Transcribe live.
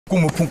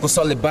꿈을 품고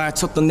설레발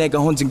쳤던 내가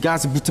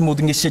언젠가서부터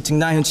모든 게 실증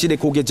나 현실에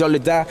고개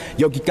절레다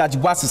여기까지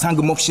와서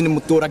상금 없이는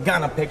못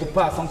돌아가나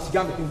배고파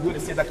성취감에 뜬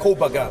그릇에다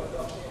코박아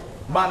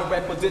많은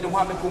래퍼들은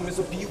화면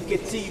보면서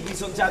비웃겠지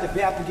위선자들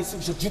배 아프게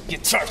쑤셔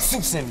죽게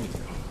철수쌤이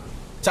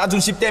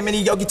자존심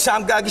때문에 여기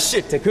참가하기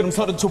싫대 그럼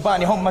 30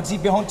 초반에 엄마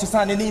집에 얹혀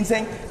사는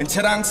인생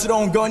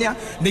자랑스러운 거냐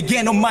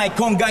내겐 엄마의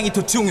건강이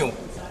더 중요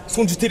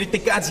손주 들일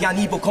때까지 안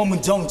입어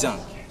검은 정장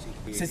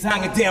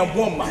세상에 대한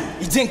원망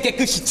이젠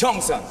깨끗이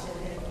정상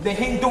내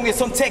행동의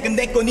선택은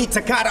내 거니까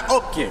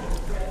갈아엎길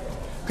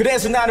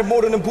그래서 나를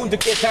모르는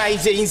분들께 다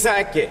이제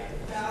인사할게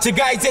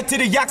제가 이제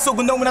드릴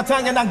약속은 너무나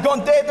당연한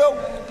건데도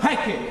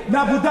할게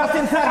나보다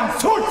센 사람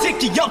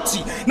솔직히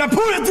없지 난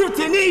보여줄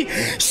테니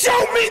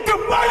Show me the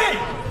money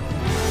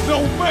No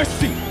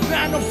mercy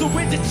난 없어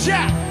왠지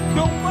차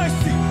No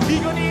mercy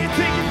이건 네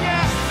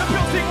인생이냐 난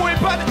평생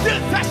오해받은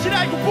듯 사실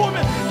알고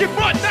보면 이게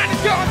뭐 나는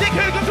건데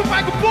결국 좀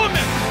알고 보면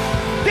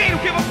They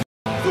don't give a f***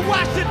 So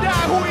why should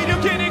I 오히려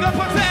걔네가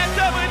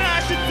판사했다면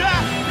아쉽다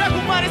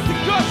라고 말했을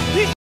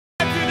걸이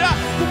X들아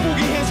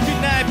돋보기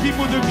해주긴 나의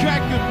피부들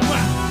깔끔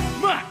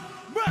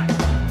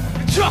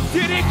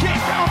적들이 개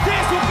가운데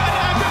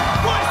손가락을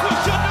머리속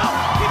져넣어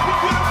깊이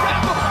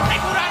들어가고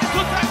해고라는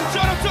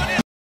손타구처럼 전해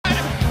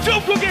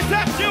중국의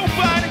삭제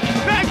오빠는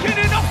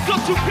날개는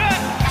없어 중간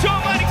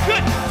저만이 끝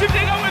지금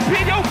내가 왜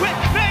필요해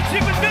날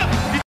집은 너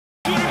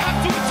줄을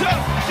막중처럼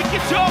쉽게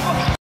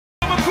접어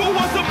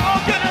구워서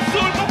먹여라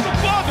술 먹고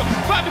뻗어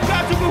밥을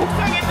가지고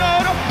옥상에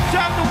널어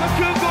장로가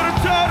큰 거를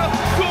털어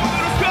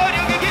손으로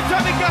서령의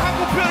기타니까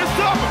한국편을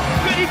써버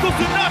그리고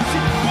수 없이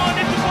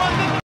원해도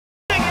원하는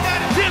생이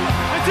나를 질러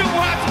날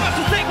증오하지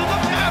마서 생각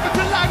없는 하면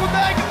들라고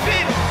나에게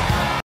빌어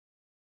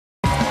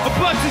A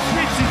bunch of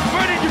snitches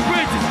burning your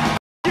bridges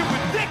You're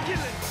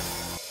ridiculous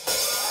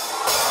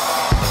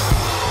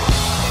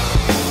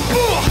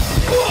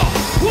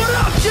What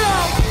up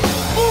y'all?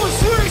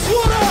 Swings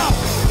what up?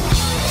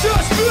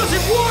 Just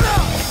music what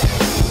up?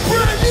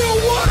 Brand new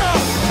what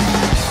up?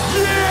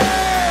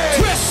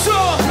 Yeah!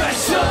 됐어!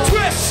 됐어!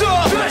 됐어!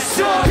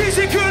 됐어!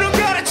 이제 그런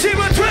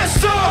가르침은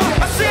됐어!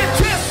 I said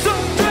됐어!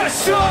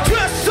 됐어!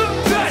 됐어!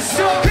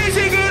 됐어!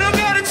 이제 그런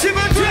가르침은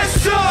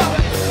됐어!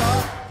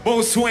 Mo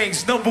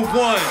swings number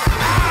one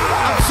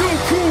I'm too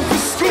cool for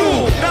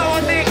school 나와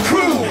내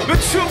crew 너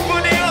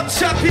충분해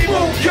어차피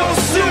못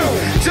교수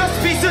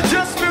Just piece of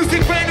just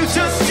music brand new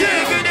just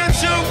yeah 그냥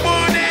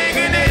충분해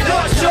그냥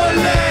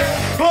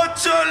어쩔래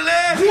어쩔래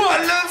I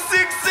love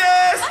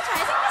success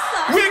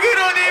왜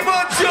그러니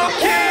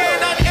먼저해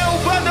난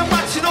애호받아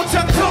마치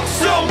너참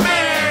덕소맨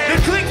내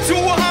클릭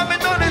좋아하면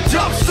너는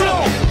접속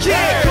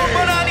Yeah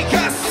그만 아니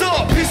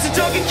갔어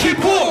필수적인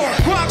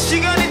키보드 과학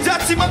시간이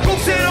닿지만 꼭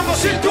새로운 거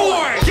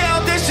실도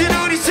야호 대신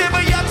우리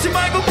제발 얕지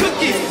말고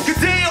끊기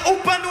그대의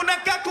오빠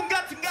누나 깍꿍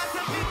같은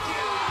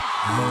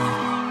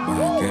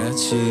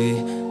같이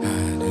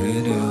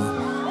하늘로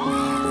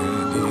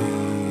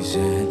나는 이제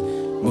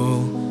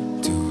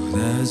모두 다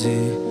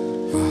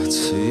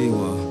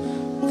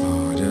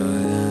지워버려야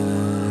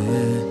해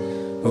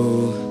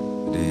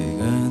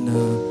우리가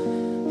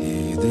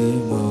너희들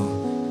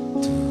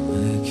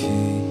모두의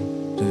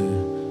길을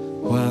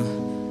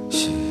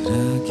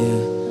확실하게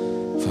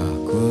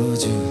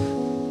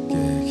바꿔주게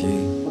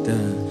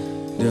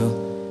기다려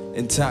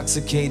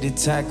Intoxicated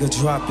tiger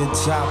dropping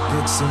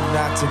topics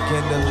Hypnotic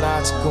and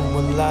illogical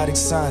melodic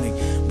sonic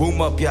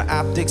Boom up your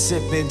optics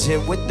sipping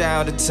gin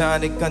without a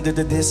tonic Under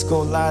the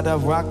disco light I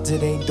rocked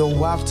it Ain't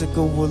no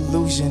optical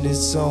illusion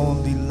It's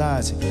only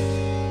logic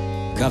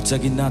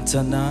갑자기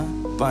나타나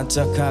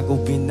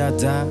반짝하고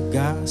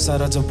빛나다가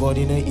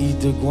사라져버리는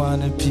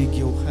이들과는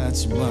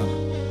비교하지마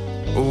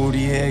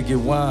우리에게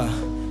와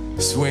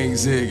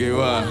스윙스에게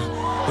와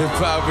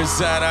힙합을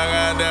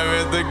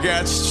사랑한다면 다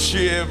같이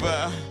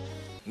취해봐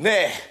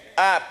네,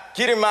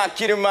 길을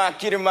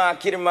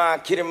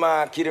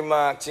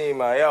막지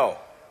마요.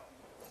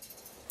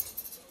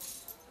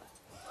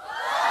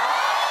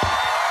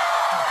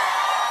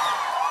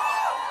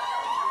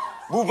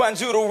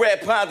 무반주로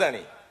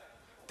랩하다니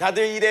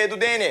다들 이래도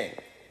되네.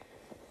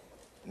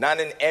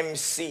 나는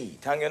MC,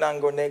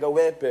 당연한 걸 내가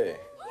왜 빼?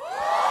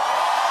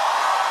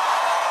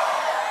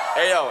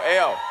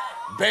 에요,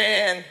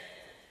 밴드,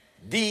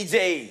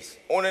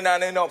 DJs, 오늘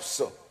나는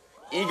없어.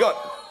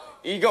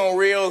 이건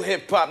real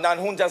힙합 난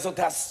혼자서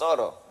다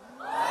썰어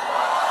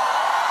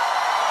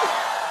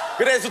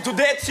그래서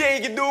도대체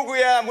이게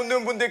누구야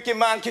묻는 분들께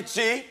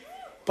많겠지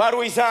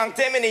바로 이 상황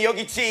때문에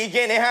여기 있지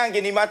이게 내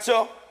한계니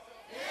맞죠?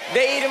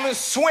 내 이름은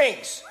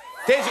스윙스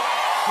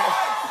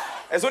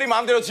소리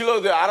마음대로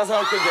질러도 돼 알아서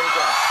할 테니까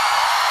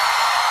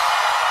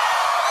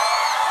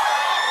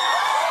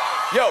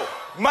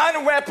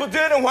많은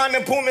래퍼들은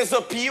화면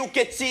보면서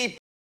비웃겠지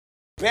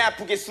배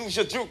아프게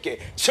쑤셔줄게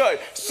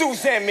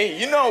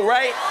철수쌤이 You know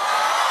right?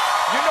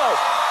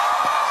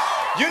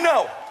 You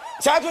know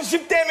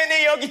자존심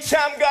때문에 여기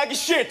참가하기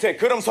싫대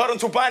그럼 30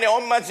 초반에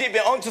엄마 집에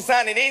얹혀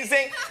사는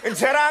인생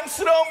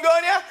자랑스러운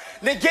거냐?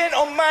 내겐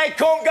엄마의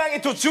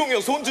건강이 더 중요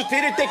손주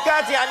들일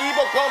때까지 안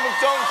입어 검은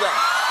정장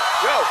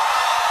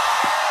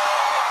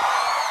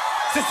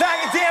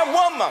세상에 대한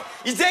원망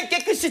이젠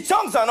깨끗이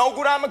청산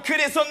억울하면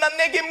그래서 난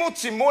내게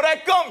묻지 뭘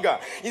할 건가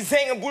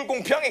인생은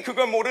불공평해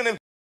그걸 모르는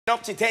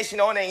없지 대신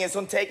언행의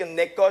선택은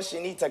내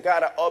것이니 다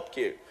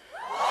갈아엎길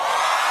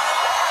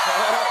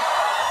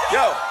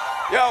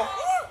Yo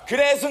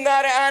그래서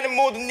나를 아는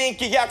모든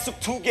님께 약속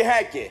 2개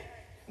할게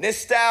내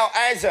스타일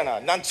알잖아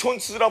난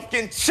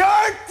촌스럽긴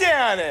절대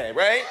안해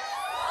right?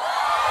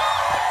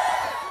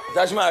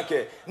 다시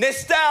말할게 내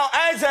스타일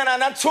알잖아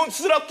난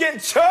촌스럽긴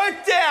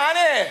절대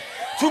안해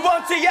두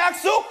번째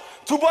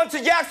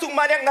약속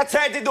만약 나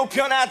잘 돼도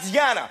변하지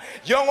않아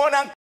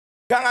영원한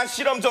강한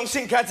실험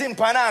정신 가진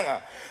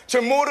반항아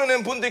절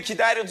모르는 분들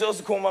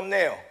기다려줘서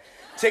고맙네요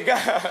제가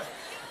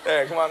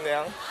네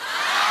고맙네요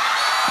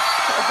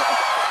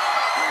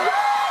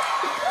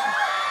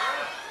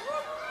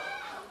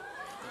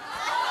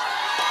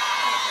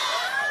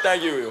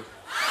딸기 우유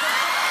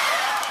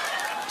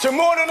저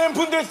모르는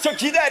분들 저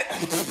기다려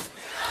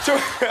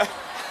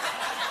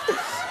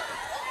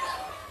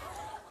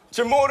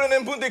저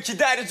모르는 분들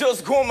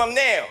기다려줘서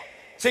고맙네요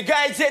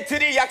제가 이제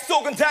드릴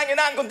약속은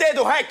당연한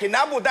건데도 할게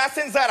나보다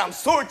센 사람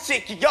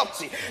솔직히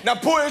없지 난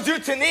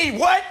보여줄 테니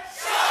what?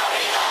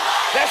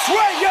 That's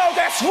right yo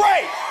that's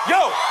right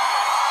yo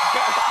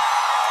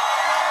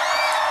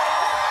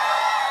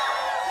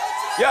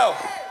yo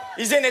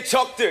이제 내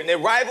적들 내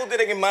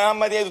라이벌들에게 말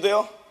한마디 해도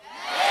돼요?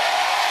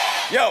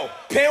 Yo,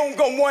 배운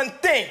건 one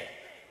thing.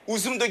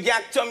 웃음도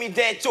약점이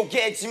돼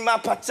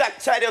쪼개지마 바짝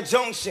차려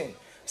정신.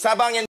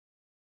 사방엔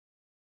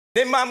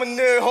내 맘은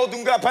늘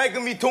어둠과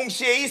밝음이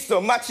동시에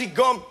있어 마치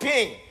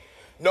검핑.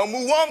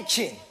 너무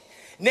엉킨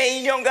내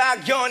인연과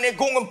악연의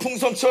공은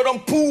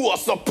풍선처럼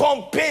부었어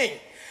펌핑.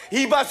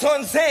 이봐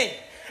선생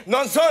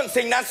넌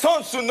선생 난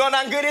선수 넌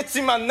안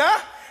그랬지만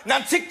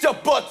난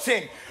직접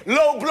버팅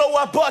로우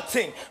블로와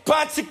버팅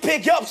반칙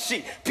팩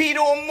없이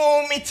필요한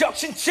몸이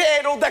적신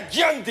채로 다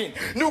견딘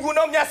누군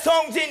없냐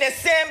성진의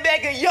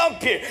샌백은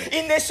연필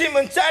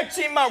인내심은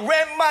짧지만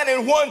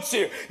랩만은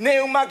원칙 내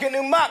음악은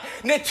음악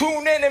내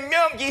두뇌는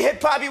명기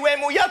힙합이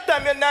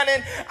외모였다면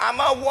나는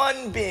아마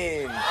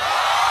원빈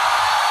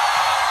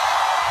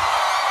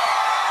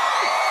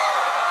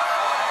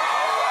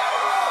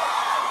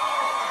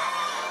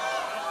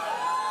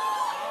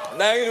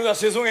나영이 누나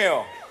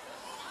죄송해요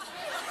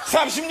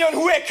 30년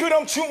후에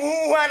그럼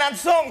중후한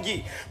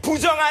한성기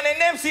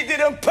부정하는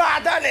MC들은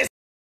받아내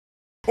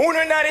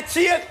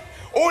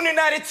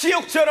오늘날의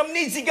지옥처럼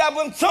네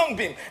지갑은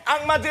텅빈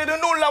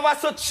악마들은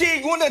올라와서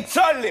치고는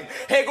털림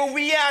해고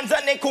위에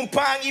앉아 내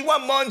곰팡이와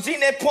먼지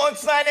내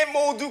펀치라인에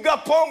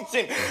모두가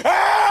펑침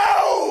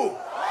아우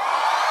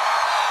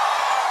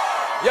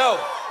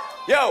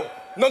Yo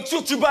넌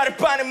쭈쭈바를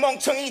빠는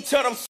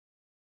멍청이처럼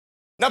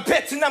난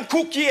베트남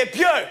쿠키의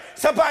별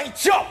사방이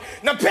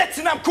척난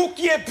베트남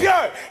쿠키의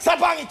별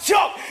사방이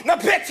척난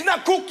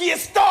베트남 쿠키의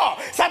스타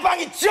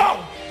사방이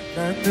척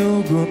난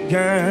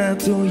누군가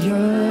또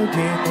여기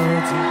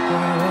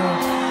어딘가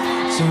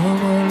저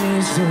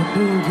멀리서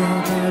누가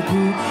날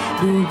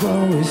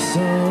부르고 있어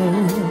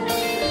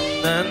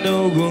난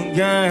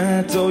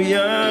누군가 또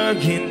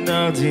여긴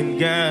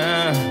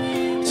어딘가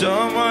저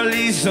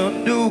멀리서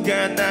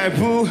누가 날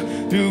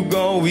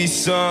부르고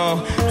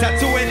있어 다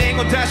토해낸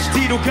건 다시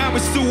뒤로 감을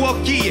수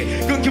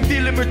없기에 끊긴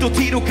필름을 또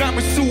뒤로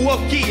감을 수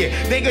없기에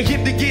내가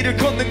힘든 길을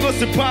걷는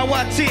것을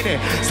봐왔지네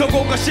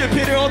성공과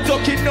실패를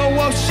어떻게 no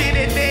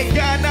없이네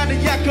내가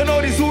나는 약간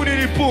어린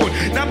소리일 뿐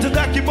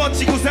남자답게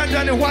멋지고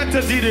산다는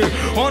환타지를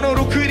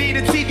언어로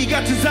그리는 TV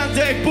같은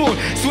상자일 뿐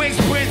스윙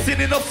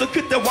스프린트는 없어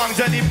그때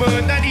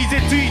왕자님은 난 이제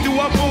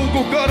뒤도 안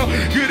보고 걸어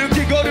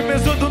그렇게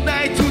걸으면서도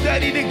나의 두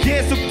다리는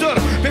계속 떨어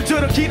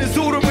뱀처럼 기는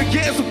소름을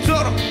계속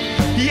떨어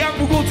이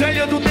악무고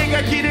달려도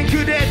내가 길은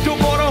그래도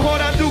멀어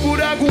허나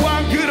누구라고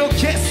안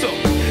그렇겠어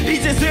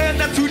이제서야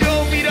난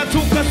두려움이란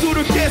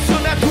돈가스를 깨서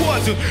나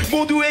도와준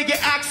모두에게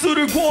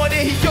악수를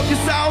권해 힘겹게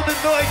싸우는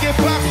너에게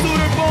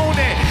박수를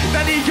보내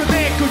난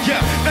이겨낼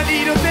거야 난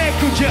이뤄낼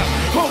거야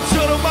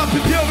홍처럼 앞에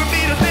벽을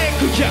밀어낼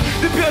거야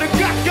내 뼈를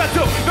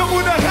깎아도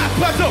너무나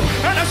아파도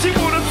하나씩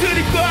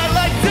무너뜨릴 거야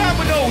like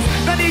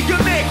dominoes 난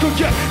이겨낼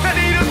거야 난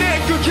이뤄낼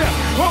거야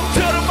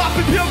홍처럼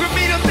앞에 벽을